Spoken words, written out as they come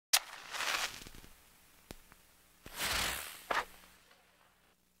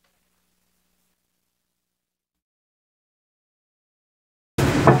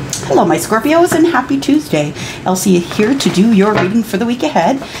Hello, my Scorpios, and happy Tuesday. Elsie here to do your reading for the week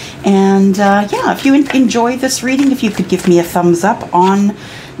ahead. And yeah, if you enjoy this reading, if you could give me a thumbs up on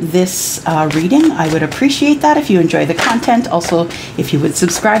this reading, I would appreciate that. If you enjoy the content, also if you would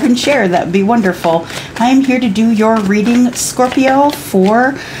subscribe and share, that would be wonderful. I am here to do your reading, Scorpio,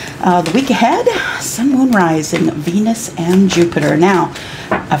 for the week ahead. Sun, Moon, Rising, Venus, and Jupiter. Now,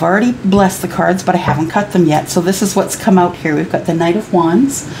 I've already blessed the cards, but I haven't cut them yet. So this is what's come out here. We've got the Knight of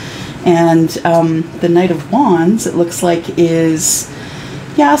Wands. And the Knight of Wands, it looks like, is,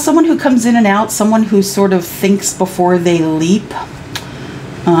 yeah, someone who comes in and out, someone who sort of thinks before they leap.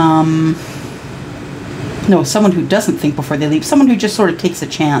 No, someone who doesn't think before they leap. Someone who just sort of takes a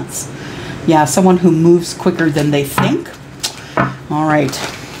chance. Yeah, someone who moves quicker than they think. All right,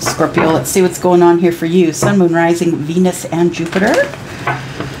 Scorpio, let's see what's going on here for you. Sun, Moon, Rising, Venus, and Jupiter.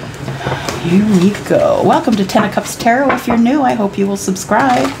 Here we go. Welcome to Ten of Cups Tarot. If you're new, I hope you will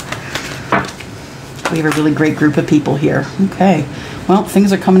subscribe. We have a really great group of people here. Okay, well,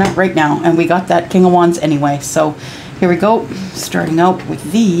 things are coming out right now, and we got that King of Wands anyway. So here we go, starting out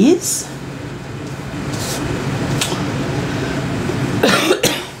with these.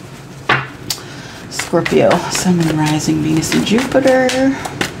 Scorpio, Sun, Moon, Rising, Venus, and Jupiter.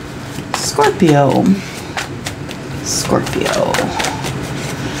 Scorpio. Scorpio.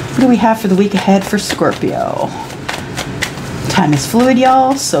 What do we have for the week ahead for Scorpio? Time is fluid,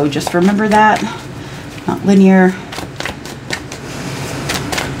 y'all, so just remember that. Not linear.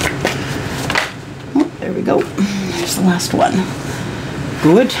 Oh, there we go. There's the last one.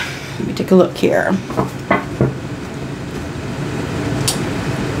 Good. Let me take a look here.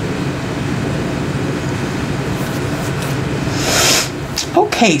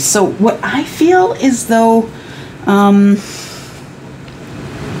 Okay, so what I feel is though,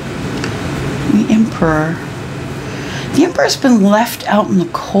 the Emperor's been left out in the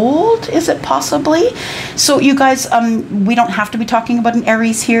cold, is it possibly? So you guys, we don't have to be talking about an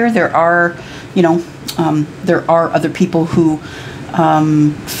Aries here. There are, you know, there are other people who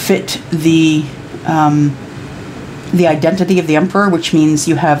fit the identity of the Emperor, which means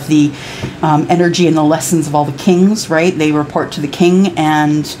you have the energy and the lessons of all the kings, right? They report to the king,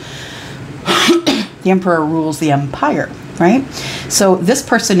 and the Emperor rules the empire, right? So this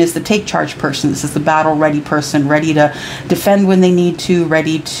person is the take charge person. This is the battle ready person, ready to defend when they need to,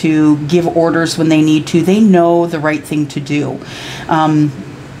 ready to give orders when they need to. They know the right thing to do.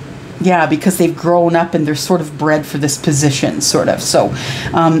 Yeah, because they've grown up and they're sort of bred for this position, sort of. So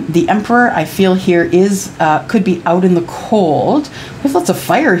the Emperor, I feel here, is could be out in the cold. We have lots of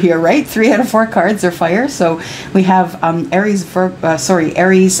fire here, right? 3 out of 4 cards are fire. So we have Aries,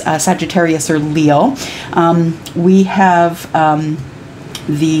 Sagittarius, or Leo. We have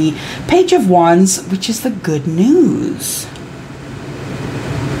the Page of Wands, which is the good news.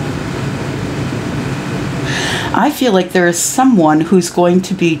 I feel like there is someone who's going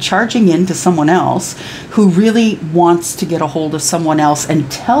to be charging into someone else who really wants to get a hold of someone else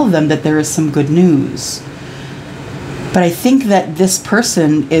and tell them that there is some good news. But I think that this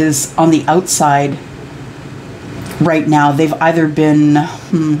person is on the outside right now. They've either been,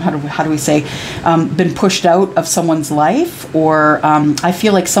 how do we say, been pushed out of someone's life, or I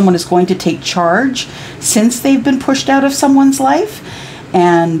feel like someone is going to take charge since they've been pushed out of someone's life.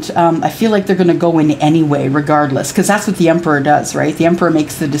 And I feel like they're going to go in anyway, regardless, because that's what the Emperor does, right? The Emperor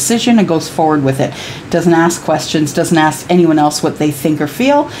makes the decision and goes forward with it. Doesn't ask questions, doesn't ask anyone else what they think or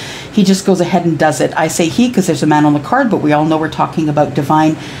feel. He just goes ahead and does it. I say he because there's a man on the card, but we all know we're talking about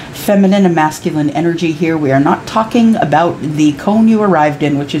divine feminine and masculine energy here. We are not talking about the cone you arrived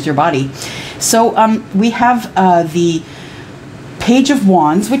in, which is your body. So we have the Page of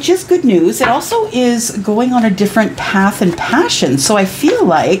Wands, which is good news. It also is going on a different path and passion. So I feel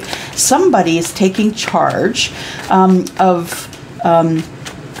like somebody is taking charge of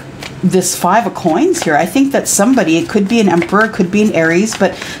this 5 of coins here. I think that somebody, it could be an Emperor, it could be an Aries,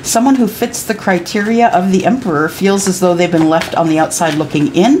 but someone who fits the criteria of the Emperor feels as though they've been left on the outside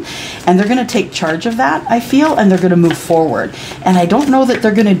looking in, and they're going to take charge of that, I feel, and they're going to move forward. And I don't know that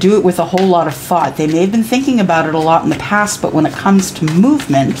they're going to do it with a whole lot of thought. They may have been thinking about it a lot in the past, but when it comes to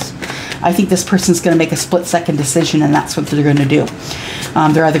movement, I think this person's going to make a split-second decision, and that's what they're going to do.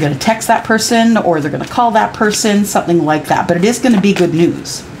 They're either going to text that person, or they're going to call that person, something like that. But it is going to be good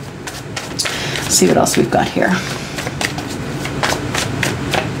news. Let's see what else we've got here.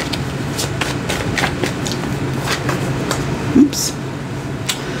 Oops.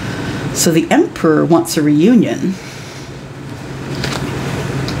 So the Emperor wants a reunion.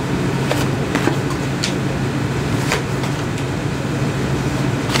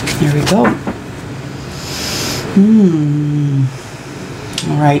 There we go.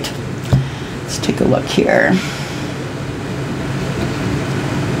 All right. Let's take a look here.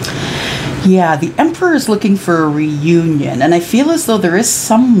 Yeah, the Emperor is looking for a reunion, and I feel as though there is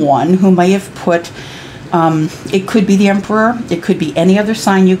someone who may have put, it could be the Emperor, it could be any other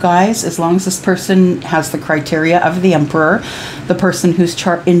sign, you guys, as long as this person has the criteria of the Emperor, the person who's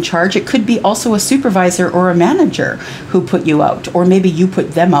in charge. It could be also a supervisor or a manager who put you out, or maybe you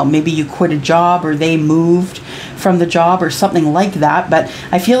put them out. Maybe you quit a job, or they moved from the job, or something like that. But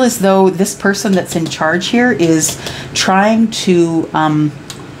I feel as though this person that's in charge here is trying to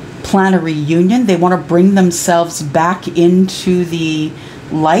plan a reunion. They want to bring themselves back into the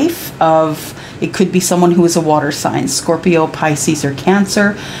life of, it could be someone who is a water sign, Scorpio, Pisces, or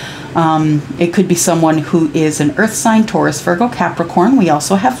Cancer. It could be someone who is an earth sign, Taurus, Virgo, Capricorn. We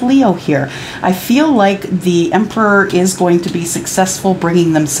also have Leo here. I feel like the Emperor is going to be successful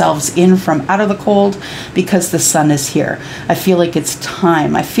bringing themselves in from out of the cold because the sun is here. I feel like it's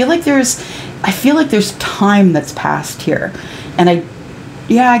time. I feel like there's time that's passed here. And I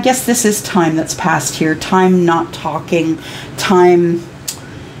guess this is time that's passed here. Time not talking, time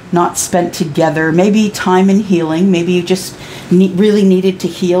not spent together, maybe time in healing. Maybe you just really needed to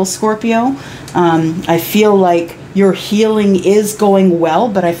heal, Scorpio. I feel like your healing is going well,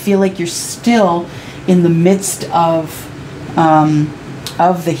 but I feel like you're still in the midst of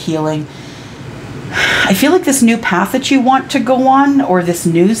the healing. I feel like this new path that you want to go on, or this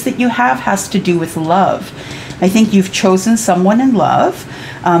news that you have, has to do with love. I think you've chosen someone in love,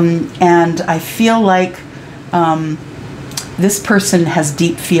 and I feel like this person has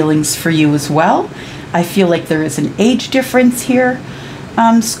deep feelings for you as well. I feel like there is an age difference here,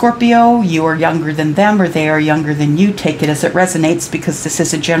 Scorpio. You are younger than them, or they are younger than you. Take it as it resonates, because this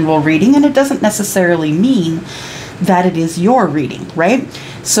is a general reading, and it doesn't necessarily mean that it is your reading, right?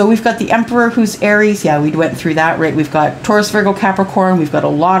 So we've got the Emperor, who's Aries. Yeah, we went through that, right? We've got Taurus, Virgo, Capricorn. We've got a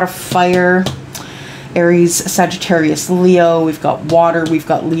lot of fire. Aries, Sagittarius, Leo. We've got water. We've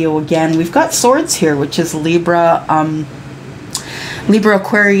got Leo again. We've got swords here, which is Libra,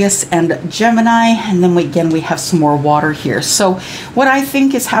 Aquarius, and Gemini. And then we have some more water here. So what I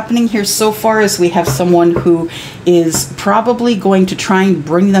think is happening here so far is we have someone who is probably going to try and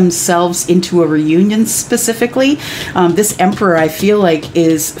bring themselves into a reunion specifically. This Emperor, I feel like,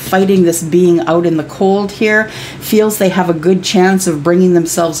 is fighting this being out in the cold here, feels they have a good chance of bringing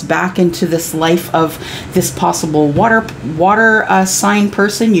themselves back into this life of this possible water sign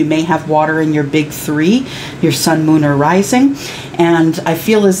person. You may have water in your big three, your sun, moon, or rising. And I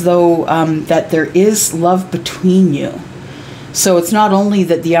feel as though that there is love between you. So it's not only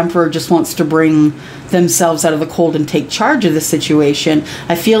that the Emperor just wants to bring themselves out of the cold and take charge of the situation.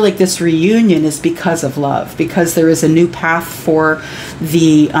 I feel like this reunion is because of love, because there is a new path for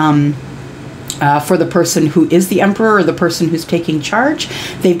the person who is the Emperor, or the person who's taking charge.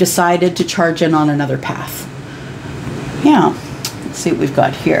 They've decided to charge in on another path. Yeah, let's see what we've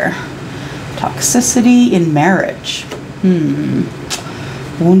got here. Toxicity in marriage.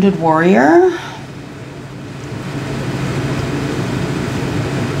 Wounded warrior.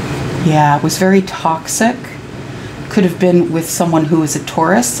 Yeah, it was very toxic. Could have been with someone who is a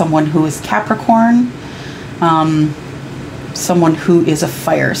Taurus, someone who is Capricorn, someone who is a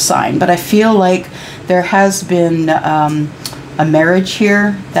fire sign. But I feel like there has been a marriage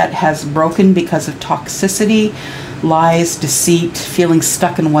here that has broken because of toxicity, lies, deceit, feeling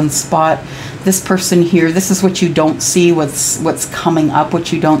stuck in one spot. This person here, this is what you don't see, what's coming up.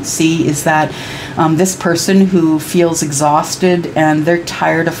 What you don't see is that this person who feels exhausted and they're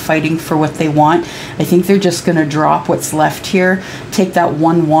tired of fighting for what they want, I think they're just going to drop what's left here, take that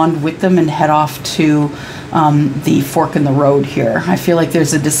one wand with them, and head off to the fork in the road here. I feel like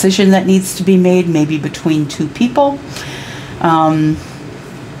there's a decision that needs to be made, maybe between two people. And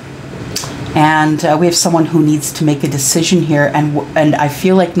we have someone who needs to make a decision here, and I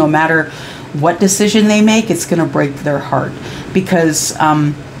feel like no matter what decision they make, it's going to break their heart, because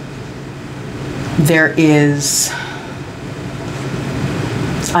there is,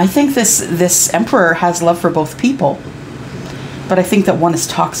 I think this Emperor has love for both people, but I think that one is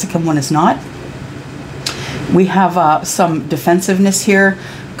toxic and one is not. We have some defensiveness here,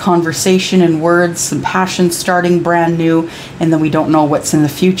 conversation and words, some passion starting brand new, and then we don't know what's in the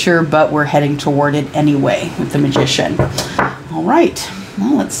future, but we're heading toward it anyway with the Magician. All right,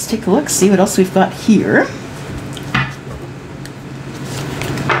 well, let's take a look, see what else we've got here.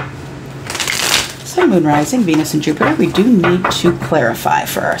 Sun, Moon, Rising, Venus, and Jupiter. We do need to clarify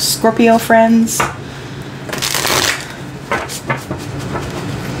for our Scorpio friends.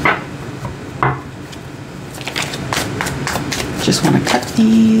 Just want to cut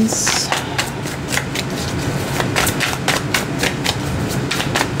these.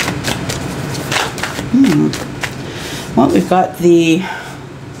 Well, we've got the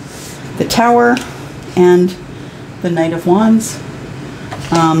Tower and the Knight of Wands.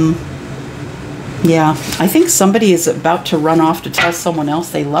 Yeah, I think somebody is about to run off to tell someone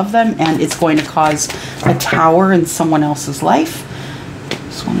else they love them, and it's going to cause a tower in someone else's life.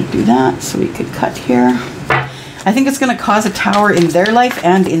 Just want to do that so we could cut here. I think it's going to cause a tower in their life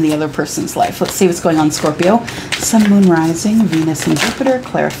and in the other person's life. Let's see what's going on, Scorpio. Sun, Moon, Rising, Venus, and Jupiter.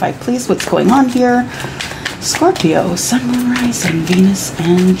 Clarify, please, what's going on here. Scorpio, Sun, Moon, Rising, Venus,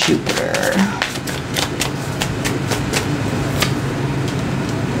 and Jupiter.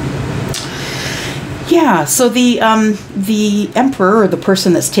 Yeah, so the Emperor, or the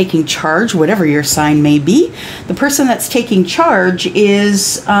person that's taking charge, whatever your sign may be, the person that's taking charge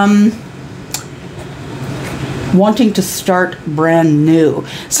is wanting to start brand new.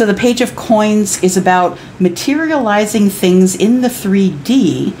 So the Page of Coins is about materializing things in the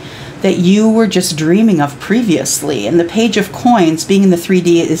 3D that you were just dreaming of previously. And the Page of Coins, being in the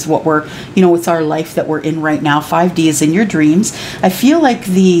 3D, is what we're, you know, it's our life that we're in right now. 5D is in your dreams. I feel like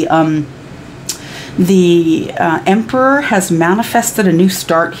the Emperor has manifested a new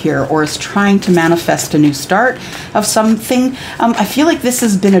start here, or is trying to manifest a new start of something. I feel like this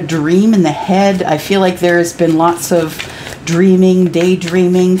has been a dream in the head. I feel like there has been lots of dreaming,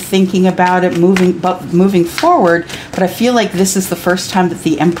 daydreaming, thinking about it, moving forward. But I feel like this is the first time that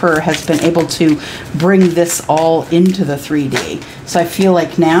the Emperor has been able to bring this all into the 3D. So I feel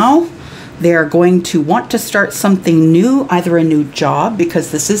like now they're going to want to start something new, either a new job,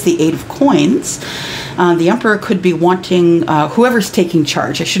 because this is the 8 of Coins. The Emperor could be wanting, whoever's taking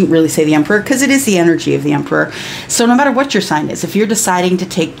charge, I shouldn't really say the Emperor, because it is the energy of the Emperor. So no matter what your sign is, if you're deciding to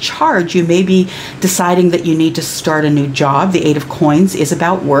take charge, you may be deciding that you need to start a new job. The 8 of Coins is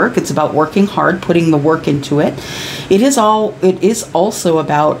about work. It's about working hard, putting the work into it. It is also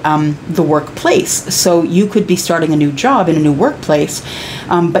about the workplace. So you could be starting a new job in a new workplace,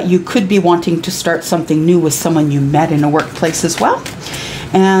 but you could be wanting to start something new with someone you met in a workplace as well.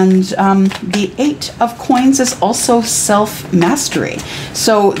 And the 8 of Coins is also self-mastery.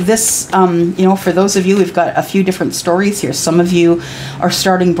 So this, you know, for those of you, we've got a few different stories here. Some of you are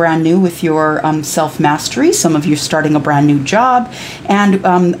starting brand new with your self-mastery. Some of you are starting a brand new job.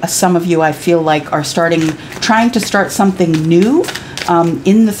 And some of you, I feel like, are trying to start something new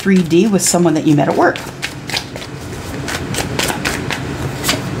in the 3D with someone that you met at work.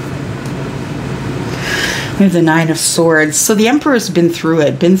 We have the 9 of Swords. So the Emperor's been through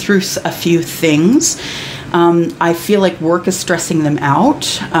it, been through a few things. I feel like work is stressing them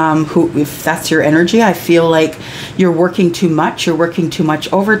out. If that's your energy, I feel like you're working too much. You're working too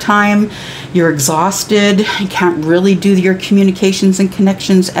much overtime. You're exhausted. You can't really do your communications and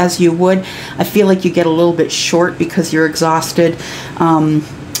connections as you would. I feel like you get a little bit short because you're exhausted. And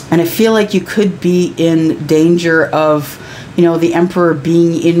I feel like you could be in danger of, you know, the Emperor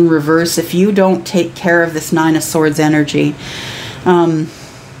being in reverse if you don't take care of this 9 of Swords energy.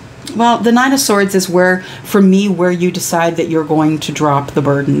 Well, the 9 of Swords is where you decide that you're going to drop the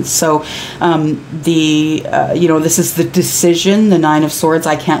burdens. So you know, this is the decision, the 9 of Swords.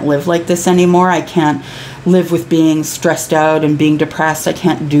 I can't live like this anymore. I can't live with being stressed out and being depressed. I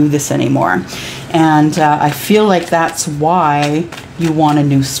can't do this anymore. And I feel like that's why you want a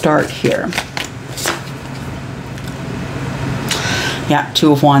new start here. Yeah,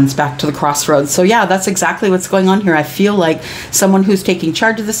 2 of Wands, back to the crossroads. So yeah, that's exactly what's going on here. I feel like someone who's taking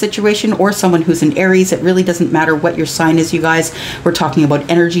charge of the situation, or someone who's an Aries. It really doesn't matter what your sign is, you guys. We're talking about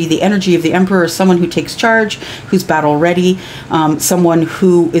energy. The energy of the Emperor is someone who takes charge, who's battle ready, someone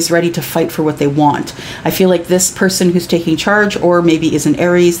who is ready to fight for what they want. I feel like this person who's taking charge, or maybe is an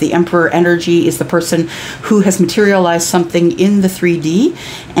Aries, the Emperor energy is the person who has materialized something in the 3D.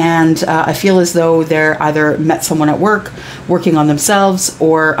 And I feel as though they're either met someone at work, working on themselves,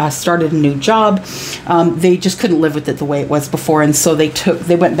 or started a new job. They just couldn't live with it the way it was before, and so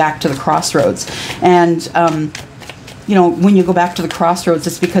they went back to the crossroads. And you know, when you go back to the crossroads,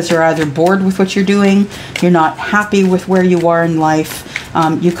 it's because you're either bored with what you're doing, you're not happy with where you are in life.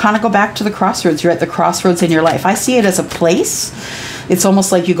 You kind of go back to the crossroads. You're at the crossroads in your life. I see it as a place. It's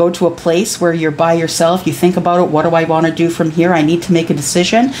almost like you go to a place where you're by yourself. You think about it. What do I want to do from here? I need to make a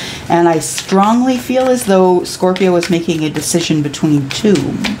decision. And I strongly feel as though Scorpio is making a decision between two.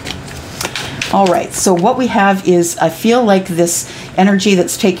 All right. So what we have is, I feel like this energy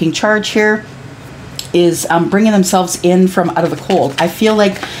that's taking charge here is bringing themselves in from out of the cold. I feel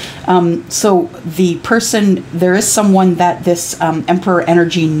like, so the person, there is someone that this Emperor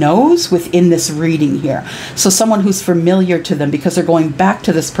energy knows within this reading here. So someone who's familiar to them, because they're going back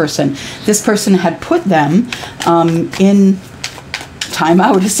to this person. This person had put them in time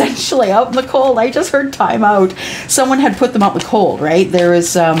out, essentially, out in the cold. I just heard time out. Someone had put them out in the cold, right? There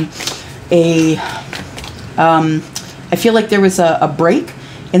is I feel like there was a break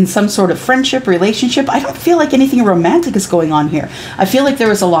in some sort of friendship, relationship. I don't feel like anything romantic is going on here. I feel like there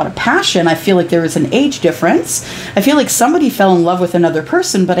was a lot of passion. I feel like there was an age difference. I feel like somebody fell in love with another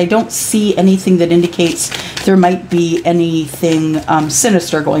person, but I don't see anything that indicates there might be anything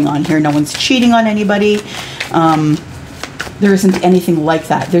sinister going on here. No one's cheating on anybody. There isn't anything like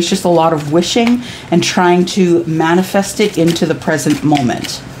that. There's just a lot of wishing and trying to manifest it into the present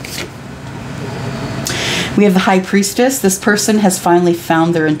moment. We have the High Priestess. This person has finally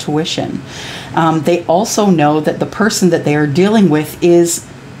found their intuition. They also know that the person that they are dealing with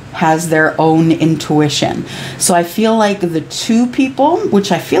has their own intuition. So I feel like the two people,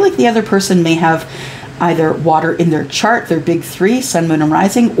 which I feel like the other person may have either water in their chart, their big three, sun, moon, and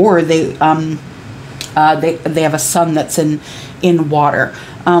rising, or they have a sun that's in water.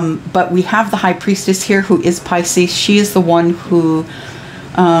 But we have the High Priestess here, who is Pisces. She is the one who...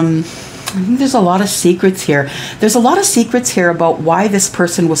 I think there's a lot of secrets here. There's a lot of secrets here about why this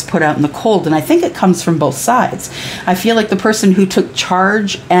person was put out in the cold, and I think it comes from both sides. I feel like the person who took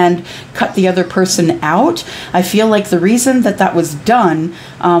charge and cut the other person out, I feel like the reason that that was done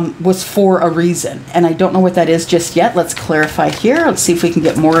was for a reason, and I don't know what that is just yet. Let's clarify here. Let's see if we can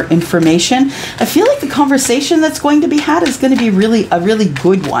get more information. I feel like the conversation that's going to be had is going to be a really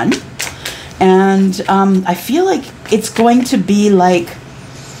good one, and I feel like it's going to be like,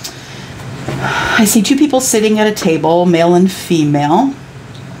 I see two people sitting at a table, male and female.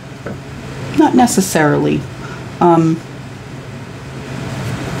 Not necessarily.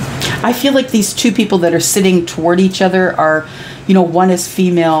 I feel like these two people that are sitting toward each other are, you know, one is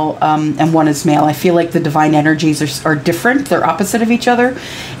female and one is male. I feel like the divine energies are different. They're opposite of each other.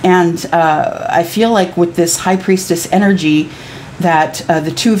 And I feel like with this High Priestess energy that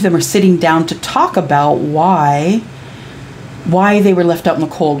the two of them are sitting down to talk about why they were left out in the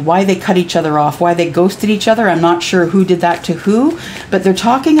cold, why they cut each other off, why they ghosted each other. I'm not sure who did that to who, but they're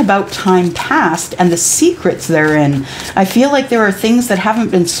talking about time past and the secrets therein. I feel like there are things that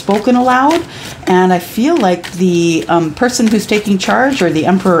haven't been spoken aloud, and I feel like the person who's taking charge, or the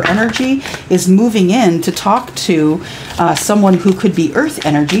Emperor energy, is moving in to talk to someone who could be Earth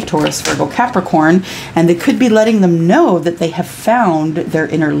energy, Taurus, Virgo, Capricorn, and they could be letting them know that they have found their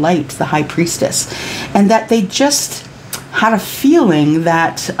inner light, the High Priestess, and that they just had a feeling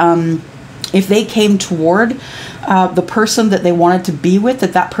that if they came toward the person that they wanted to be with,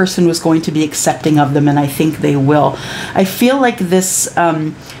 that person was going to be accepting of them, and I think they will. I feel like this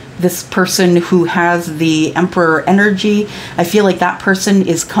person who has the Emperor energy, I feel like that person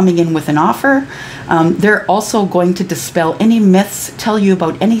is coming in with an offer. They're also going to dispel any myths, tell you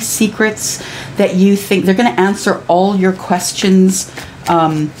about any secrets that you think. They're going to answer all your questions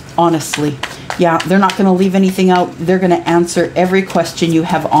honestly. Yeah, they're not going to leave anything out. They're going to answer every question you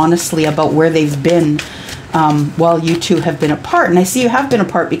have honestly about where they've been while you two have been apart. And I see you have been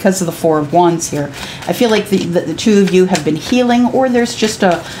apart because of the Four of Wands here. I feel like the two of you have been healing, or there's just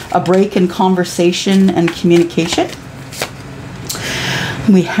a break in conversation and communication.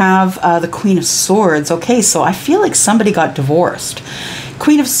 We have the Queen of Swords. Okay, so I feel like somebody got divorced.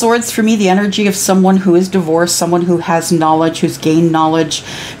 Queen of Swords, for me, the energy of someone who is divorced, someone who has knowledge, who's gained knowledge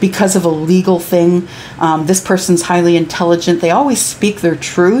because of a legal thing. This person's highly intelligent. They always speak their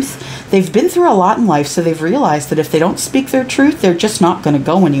truth. They've been through a lot in life, so they've realized that if they don't speak their truth, they're just not going to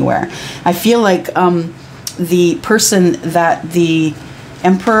go anywhere. I feel like the person that the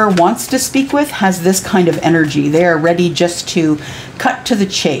Emperor wants to speak with has this kind of energy. They are ready just to cut to the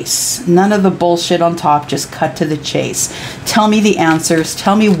chase. None of the bullshit on top, just cut to the chase. Tell me the answers.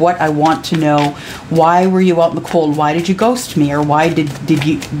 Tell me what I want to know. Why were you out in the cold? Why did you ghost me? Or why did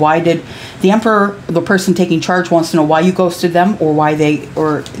the Emperor, the person taking charge, wants to know why you ghosted them, or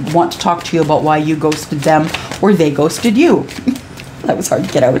want to talk to you about why you ghosted them, or they ghosted you. That was hard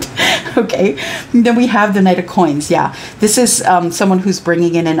to get out. Okay. Then we have the Knight of Coins. Yeah. This is someone who's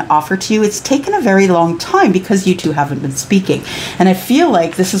bringing in an offer to you. It's taken a very long time because you two haven't been speaking. And I feel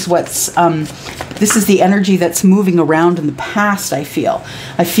like this is this is the energy that's moving around in the past, I feel.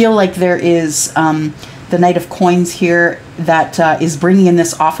 I feel like there is the Knight of Coins here that is bringing in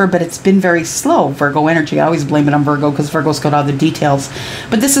this offer, but it's been very slow. Virgo energy. I always blame it on Virgo because Virgo's got all the details.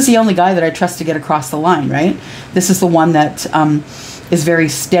 But this is the only guy that I trust to get across the line, right? This is the one that is very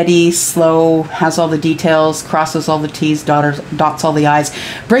steady, slow, has all the details, crosses all the T's, dots all the I's,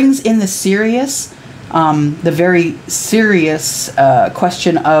 brings in the serious, the very serious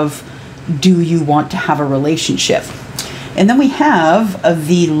question of, do you want to have a relationship? And then we have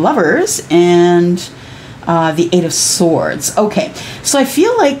the Lovers, and the Eight of Swords. Okay, so I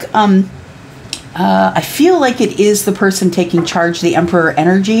feel like it is the person taking charge, the Emperor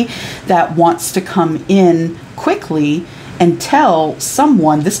energy, that wants to come in quickly and tell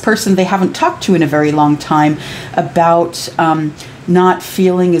someone, this person they haven't talked to in a very long time, about not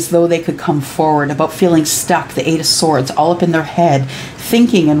feeling as though they could come forward, about feeling stuck, the Eight of Swords, all up in their head,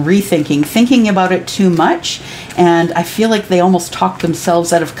 thinking and rethinking, thinking about it too much. And I feel like they almost talk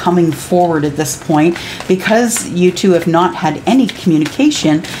themselves out of coming forward at this point, because you two have not had any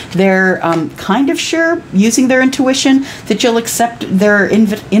communication. They're kind of sure, using their intuition, that you'll accept their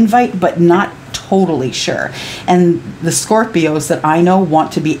invite, but not totally sure. And the Scorpios that I know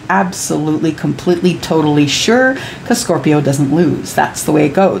want to be absolutely, completely, totally sure, because Scorpio doesn't lose. That's the way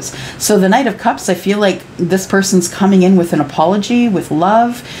it goes. So the Knight of Cups, I feel like this person's coming in with an apology, with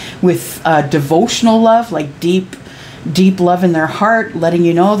love, with devotional love, like deep love in their heart, letting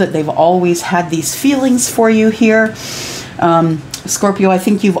you know that they've always had these feelings for you here. Scorpio, I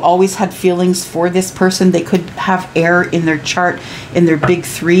think you've always had feelings for this person. They could have air in their chart, in their big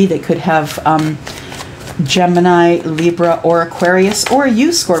three. They could have Gemini, Libra, or Aquarius, or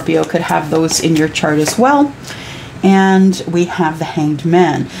you, Scorpio, could have those in your chart as well. And we have the Hanged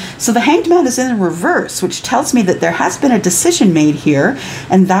Man. So the Hanged Man is in reverse, which tells me that there has been a decision made here,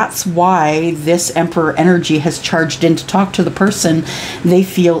 and that's why this Emperor energy has charged in to talk to the person they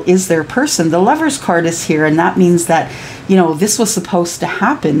feel is their person. The Lover's card is here, and that means that, you know, this was supposed to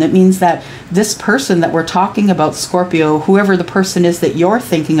happen. That means that this person that we're talking about, Scorpio, whoever the person is that you're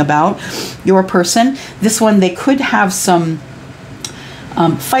thinking about, your person, this one, they could have some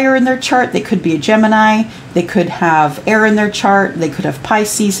fire in their chart. They could be a Gemini. They could have air in their chart. They could have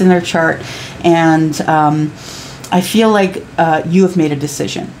Pisces in their chart. And I feel like you have made a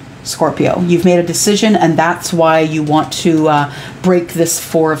decision, Scorpio. You've made a decision, and that's why you want to break this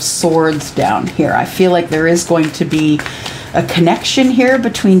Four of Swords down here. I feel like there is going to be a connection here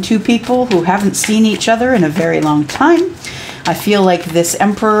between two people who haven't seen each other in a very long time. I feel like this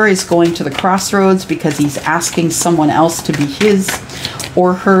Emperor is going to the crossroads because he's asking someone else to be his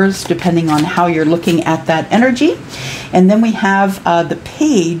or hers, depending on how you're looking at that energy. And then we have the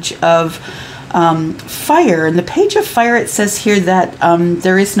Page of Fire. And the Page of Fire, it says here that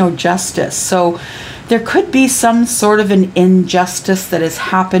there is no justice. So there could be some sort of an injustice that has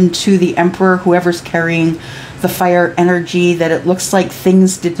happened to the Emperor, whoever's carrying the fire energy, that it looks like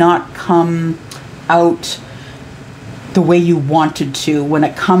things did not come out the way you wanted to when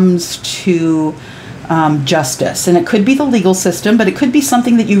it comes to justice. And it could be the legal system, but it could be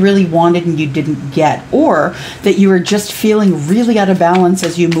something that you really wanted and you didn't get, or that you were just feeling really out of balance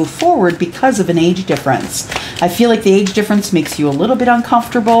as you move forward because of an age difference. I feel like the age difference makes you a little bit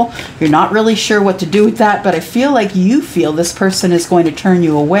uncomfortable. You're not really sure what to do with that, but I feel like you feel this person is going to turn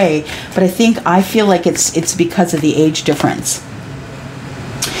you away. But I feel like it's because of the age difference.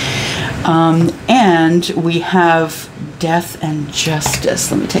 And we have Death and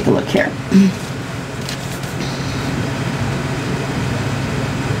Justice. Let me take a look here.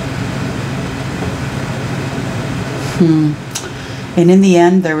 And in the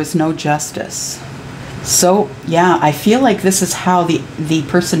end, there was no justice. So, yeah, I feel like this is how the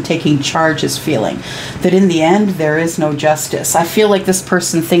person taking charge is feeling. That in the end, there is no justice. I feel like this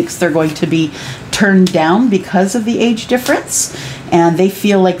person thinks they're going to be turned down because of the age difference. And they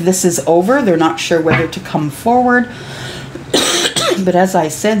feel like this is over. They're not sure whether to come forward. But as I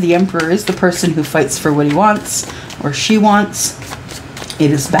said, the Emperor is the person who fights for what he wants or she wants. It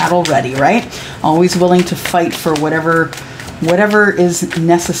is battle ready, right? Always willing to fight for whatever is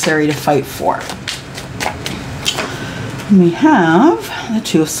necessary to fight for. We have the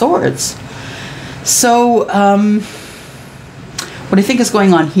Two of Swords. So what I think is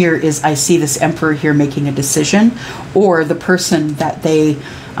going on here is I see this Emperor here making a decision, or the person that they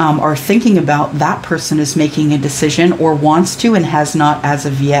are thinking about, that person is making a decision or wants to and has not as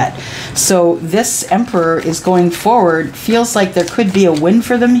of yet. So this Emperor is going forward, feels like there could be a win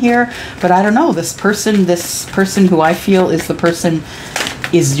for them here, but I don't know, this person who I feel is the person,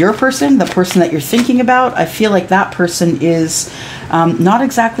 is your person, the person that you're thinking about. I feel like that person is not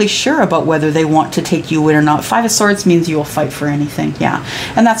exactly sure about whether they want to take you in or not. Five of Swords means you will fight for anything, yeah.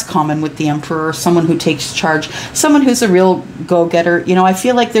 And that's common with the Emperor, someone who takes charge, someone who's a real go-getter. You know, I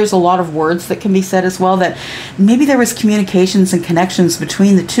feel like there's a lot of words that can be said as well, that maybe there was communications and connections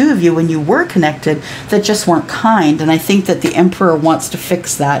between the two of you when you were connected that just weren't kind. And I think that the Emperor wants to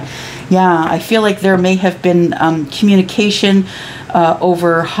fix that. Yeah, I feel like there may have been communication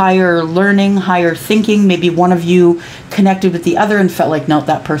over higher learning, higher thinking. Maybe one of you connected with the other and felt like, no,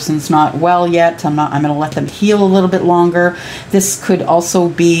 that person's not well yet. I'm going to let them heal a little bit longer. This could also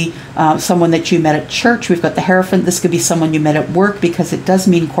be someone that you met at church. We've got the Hierophant. This could be someone you met at work, because it does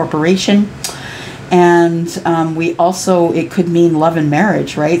mean corporation. And it could mean love and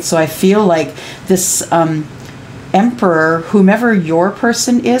marriage, right? So I feel like this Emperor, whomever your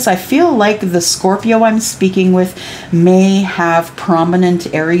person is, I feel like the Scorpio I'm speaking with may have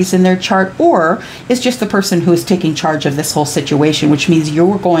prominent Aries in their chart, or is just the person who is taking charge of this whole situation, which means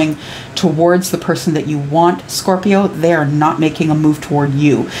you're going towards the person that you want, Scorpio. They are not making a move toward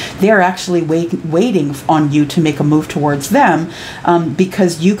you. They are actually waiting on you to make a move towards them,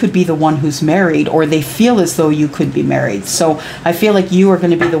 because you could be the one who's married, or they feel as though you could be married. So I feel like you are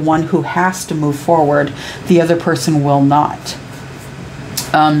going to be the one who has to move forward. The other person will not.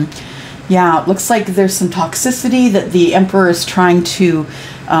 Yeah, it looks like there's some toxicity that the Emperor is trying to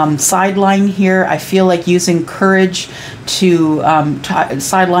sideline here. I feel like using courage to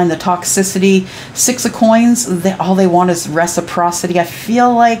sideline the toxicity. 6 of Coins, all they want is reciprocity. I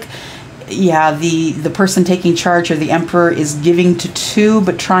feel like, yeah, the person taking charge, or the Emperor, is giving to 2,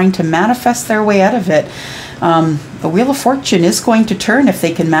 but trying to manifest their way out of it. The Wheel of Fortune is going to turn if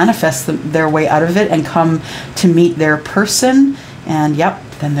they can manifest their way out of it and come to meet their person. And yep,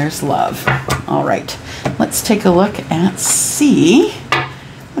 then there's love. All right, let's take a look and see,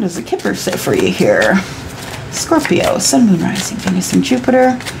 what does the Kipper say for you here? Scorpio, Sun, Moon, Rising, Venus, and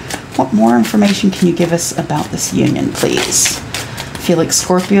Jupiter. What more information can you give us about this union, please? I feel like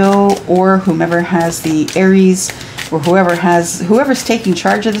Scorpio, or whomever has the Aries, or whoever's taking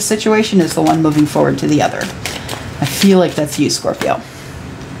charge of the situation, is the one moving forward to the other. I feel like that's you, Scorpio.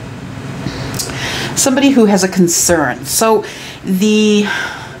 Somebody who has a concern. So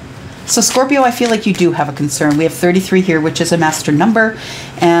Scorpio, I feel like you do have a concern. We have 33 here, which is a master number.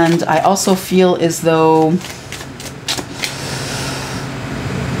 And I also feel as though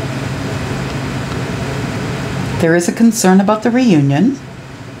there is a concern about the reunion.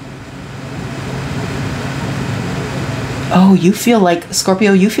 Oh, you feel like,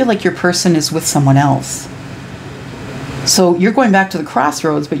 Scorpio, you feel like your person is with someone else. So you're going back to the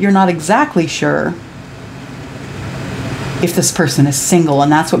crossroads, but you're not exactly sure if this person is single,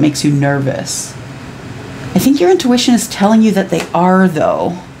 and that's what makes you nervous. I think your intuition is telling you that they are,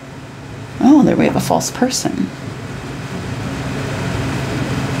 though. Oh, there we have a false person.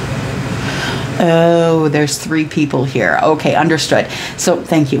 Oh, there's 3 people here. Okay, understood. So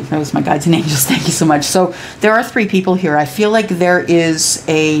thank you. That was my guides and angels. Thank you so much. So there are 3 people here. I feel like there is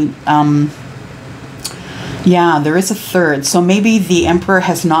a, yeah, there is a 3rd. So maybe the Emperor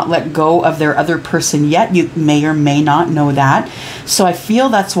has not let go of their other person yet. You may or may not know that. So I feel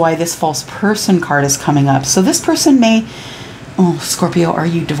that's why this false person card is coming up. So this person may, oh, Scorpio, are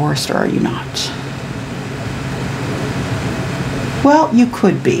you divorced or are you not? Well, you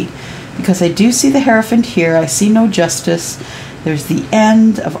could be. Because I do see the Hierophant here. I see no justice. There's the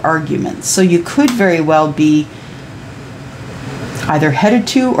end of arguments. So you could very well be either headed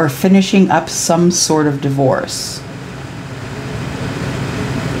to or finishing up some sort of divorce.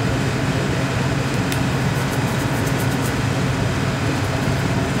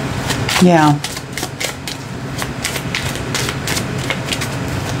 Yeah.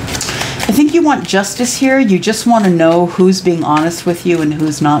 I think you want justice here. You just want to know who's being honest with you and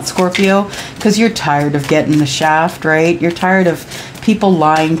who's not, Scorpio, because you're tired of getting the shaft, right? You're tired of people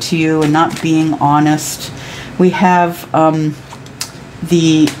lying to you and not being honest. We have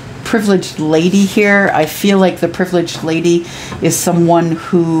the privileged lady here. I feel like the privileged lady is someone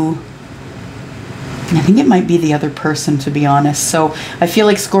who, I think it might be the other person, to be honest. So I feel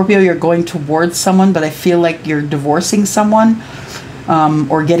like, Scorpio, you're going towards someone, but I feel like you're divorcing someone.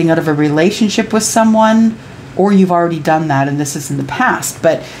 Or getting out of a relationship with someone, or you've already done that and this is in the past,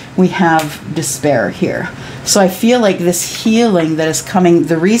 but we have despair here. So I feel like this healing that is coming,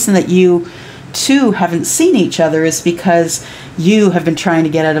 the reason that you two haven't seen each other is because you have been trying to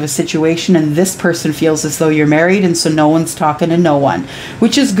get out of a situation, and this person feels as though you're married, and so no one's talking to no one,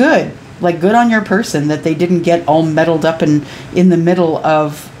 which is good. Like, good on your person that they didn't get all muddled up in the middle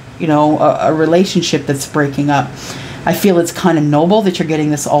of, you know, a relationship that's breaking up. I feel it's kind of noble that you're getting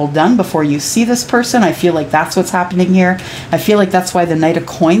this all done before you see this person. I feel like that's what's happening here. I feel like that's why the Knight of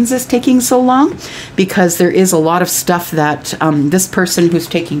Coins is taking so long, because there is a lot of stuff that this person who's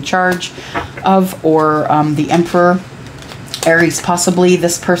taking charge of, or the Emperor, Aries possibly,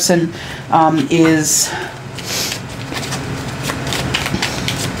 this person is...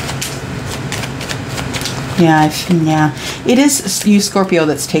 Yeah, it is you, Scorpio,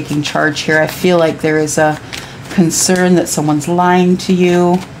 that's taking charge here. I feel like there is a concern that someone's lying to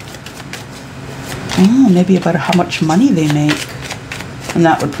you. Oh, maybe about how much money they make. And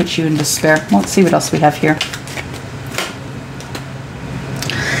that would put you in despair. Well, let's see what else we have here.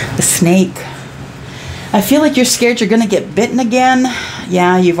 The snake. I feel like you're scared you're going to get bitten again.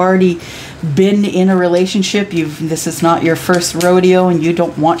 Yeah, you've already been in a relationship. This is not your first rodeo and you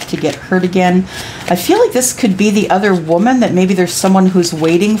don't want to get hurt again. I feel like this could be the other woman, that maybe there's someone who's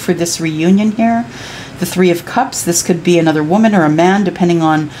waiting for this reunion here. The Three of Cups, this could be another woman or a man, depending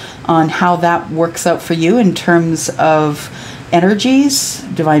on how that works out for you in terms of energies,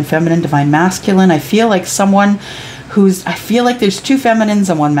 divine feminine, divine masculine. I feel like someone I feel like there's two feminines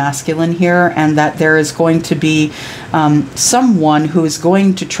and one masculine here, and that there is going to be someone who is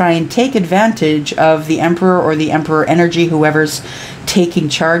going to try and take advantage of the Emperor or the Emperor energy, whoever's taking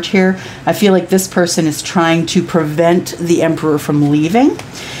charge here. I feel like this person is trying to prevent the Emperor from leaving,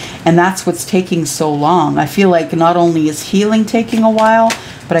 and that's what's taking so long. I feel like not only is healing taking a while,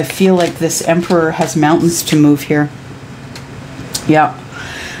 but I feel like this Emperor has mountains to move here. Yeah.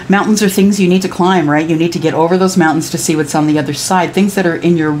 Mountains are things you need to climb, right? You need to get over those mountains to see what's on the other side. Things that are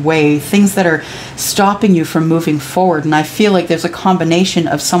in your way, things that are stopping you from moving forward. And I feel like there's a combination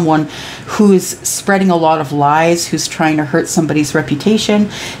of someone who is spreading a lot of lies, who's trying to hurt somebody's reputation.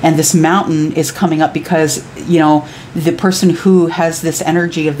 And this mountain is coming up because, you know, the person who has this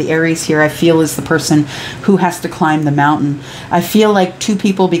energy of the Aries here, I feel, is the person who has to climb the mountain. I feel like two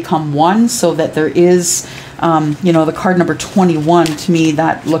people become one, so that there is... you know, the card number 21, to me,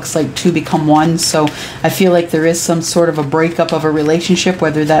 that looks like two become one. So I feel like there is some sort of a breakup of a relationship,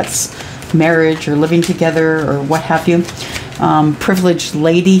 whether that's marriage or living together or what have you. Privileged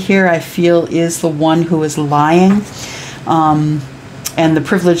lady here, I feel, is the one who is lying. And the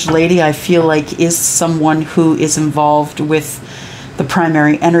privileged lady, I feel like, is someone who is involved with the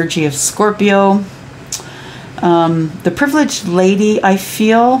primary energy of Scorpio. The privileged lady, I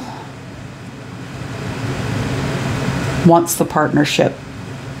feel, wants the partnership,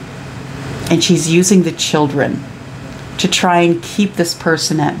 and she's using the children to try and keep this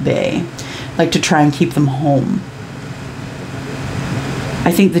person at bay, like to try and keep them home.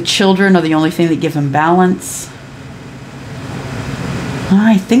 I think the children are the only thing that give them balance.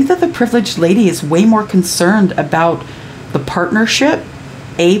 I think that the privileged lady is way more concerned about the partnership,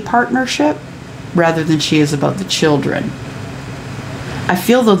 a partnership, rather than she is about the children. I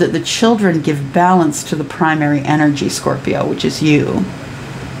feel, though, that the children give balance to the primary energy, Scorpio, which is you.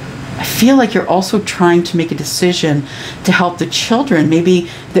 I feel like you're also trying to make a decision to help the children. Maybe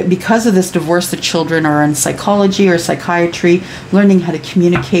that because of this divorce, the children are in psychology or psychiatry, learning how to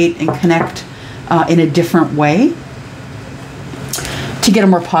communicate and connect in a different way to get a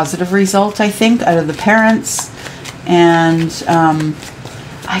more positive result, I think, out of the parents. And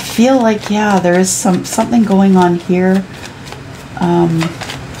I feel like, yeah, there is something going on here.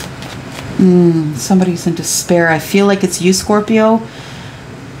 Somebody's in despair. I feel like it's you, Scorpio.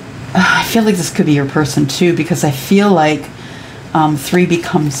 I feel like this could be your person too, because I feel like 3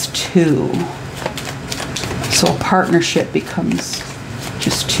 becomes 2. So a partnership becomes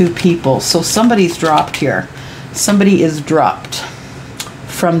just 2 people. So somebody's dropped here. Somebody is dropped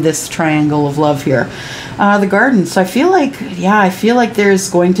from this triangle of love here. The garden. So I feel like, yeah, I feel like there's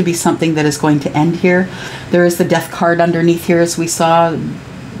going to be something that is going to end here. There is the death card underneath here, as we saw.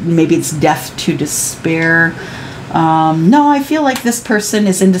 Maybe it's death to despair. No, I feel like this person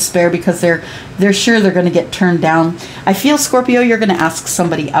is in despair because they're sure they're going to get turned down. I feel, Scorpio, you're going to ask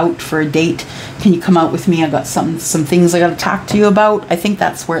somebody out for a date. Can you come out with me? I got some things I got to talk to you about. I think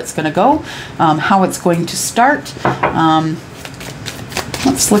that's where it's going to go. How it's going to start.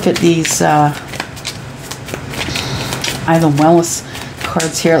 Let's look at these Island Wellness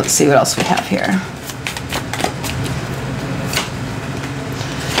cards here. Let's see what else we have here.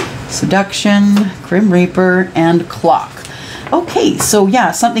 Seduction, Grim Reaper, and Clock. Okay, so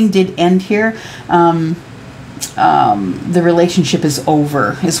yeah, something did end here. The relationship is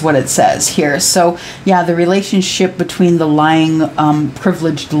over, is what it says here. So yeah, the relationship between the lying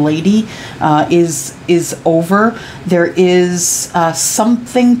privileged lady is over. There is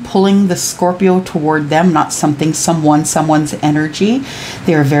something pulling the Scorpio toward them, not something, someone's energy.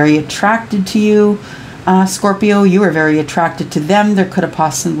 They are very attracted to you. Scorpio, you are very attracted to them. There could have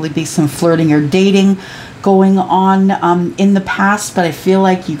possibly be some flirting or dating going on in the past, but I feel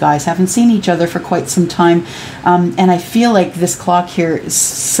like you guys haven't seen each other for quite some time. And I feel like this clock here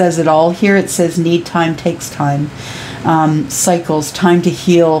says it all here. It says need time, takes time. Cycles, time to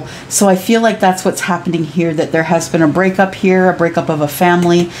heal. So I feel like that's what's happening here, that there has been a breakup here, a breakup of a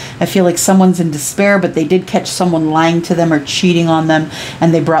family. I feel like someone's in despair, but they did catch someone lying to them or cheating on them,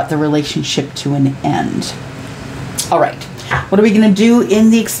 and they brought the relationship to an end. All right. What are we going to do in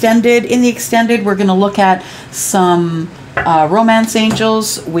the extended? In the extended, we're going to look at some romance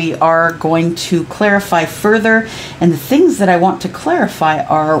angels. We are going to clarify further. And the things that I want to clarify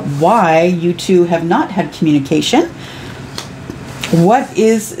are why you two have not had communication. What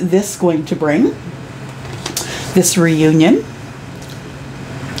is this going to bring? This reunion.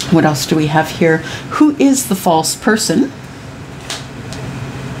 What else do we have here? Who is the false person?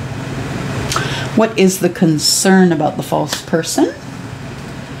 What is the concern about the false person?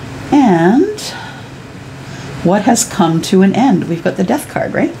 And what has come to an end? We've got the Death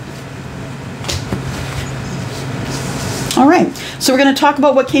card, right? All right, so we're going to talk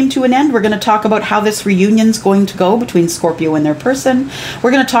about what came to an end. We're going to talk about how this reunion's going to go between Scorpio and their person.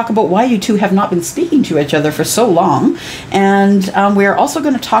 We're going to talk about why you two have not been speaking to each other for so long. And we're also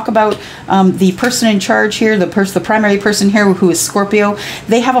going to talk about the person in charge here, the primary person here, who is Scorpio.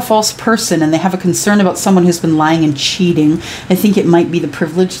 They have a false person and they have a concern about someone who's been lying and cheating. I think it might be the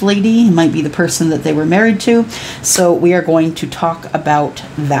privileged lady. It might be the person that they were married to. So we are going to talk about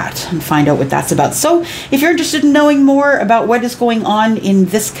that and find out what that's about. So if you're interested in knowing more about what is going on in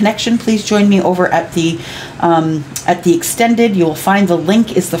this connection, please join me over at the extended. You will find the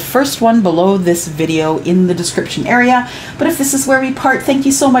link is the first one below this video in the description area. But if this is where we part, thank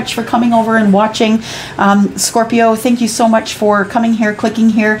you so much for coming over and watching. Scorpio, thank you so much for coming here, clicking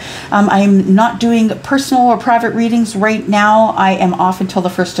here. I'm not doing personal or private readings right now. I am off until the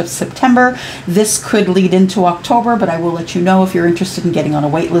 1st of September. This could lead into October, but I will let you know if you're interested in getting on a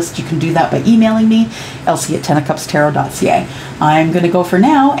wait list. You can do that by emailing me, 𝚂𝚚𝚛𝚒@10ofcupstarot.ca. I'm going to go for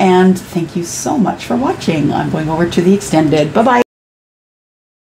now, and thank you so much for watching. I'm going over to the extended. Bye-bye.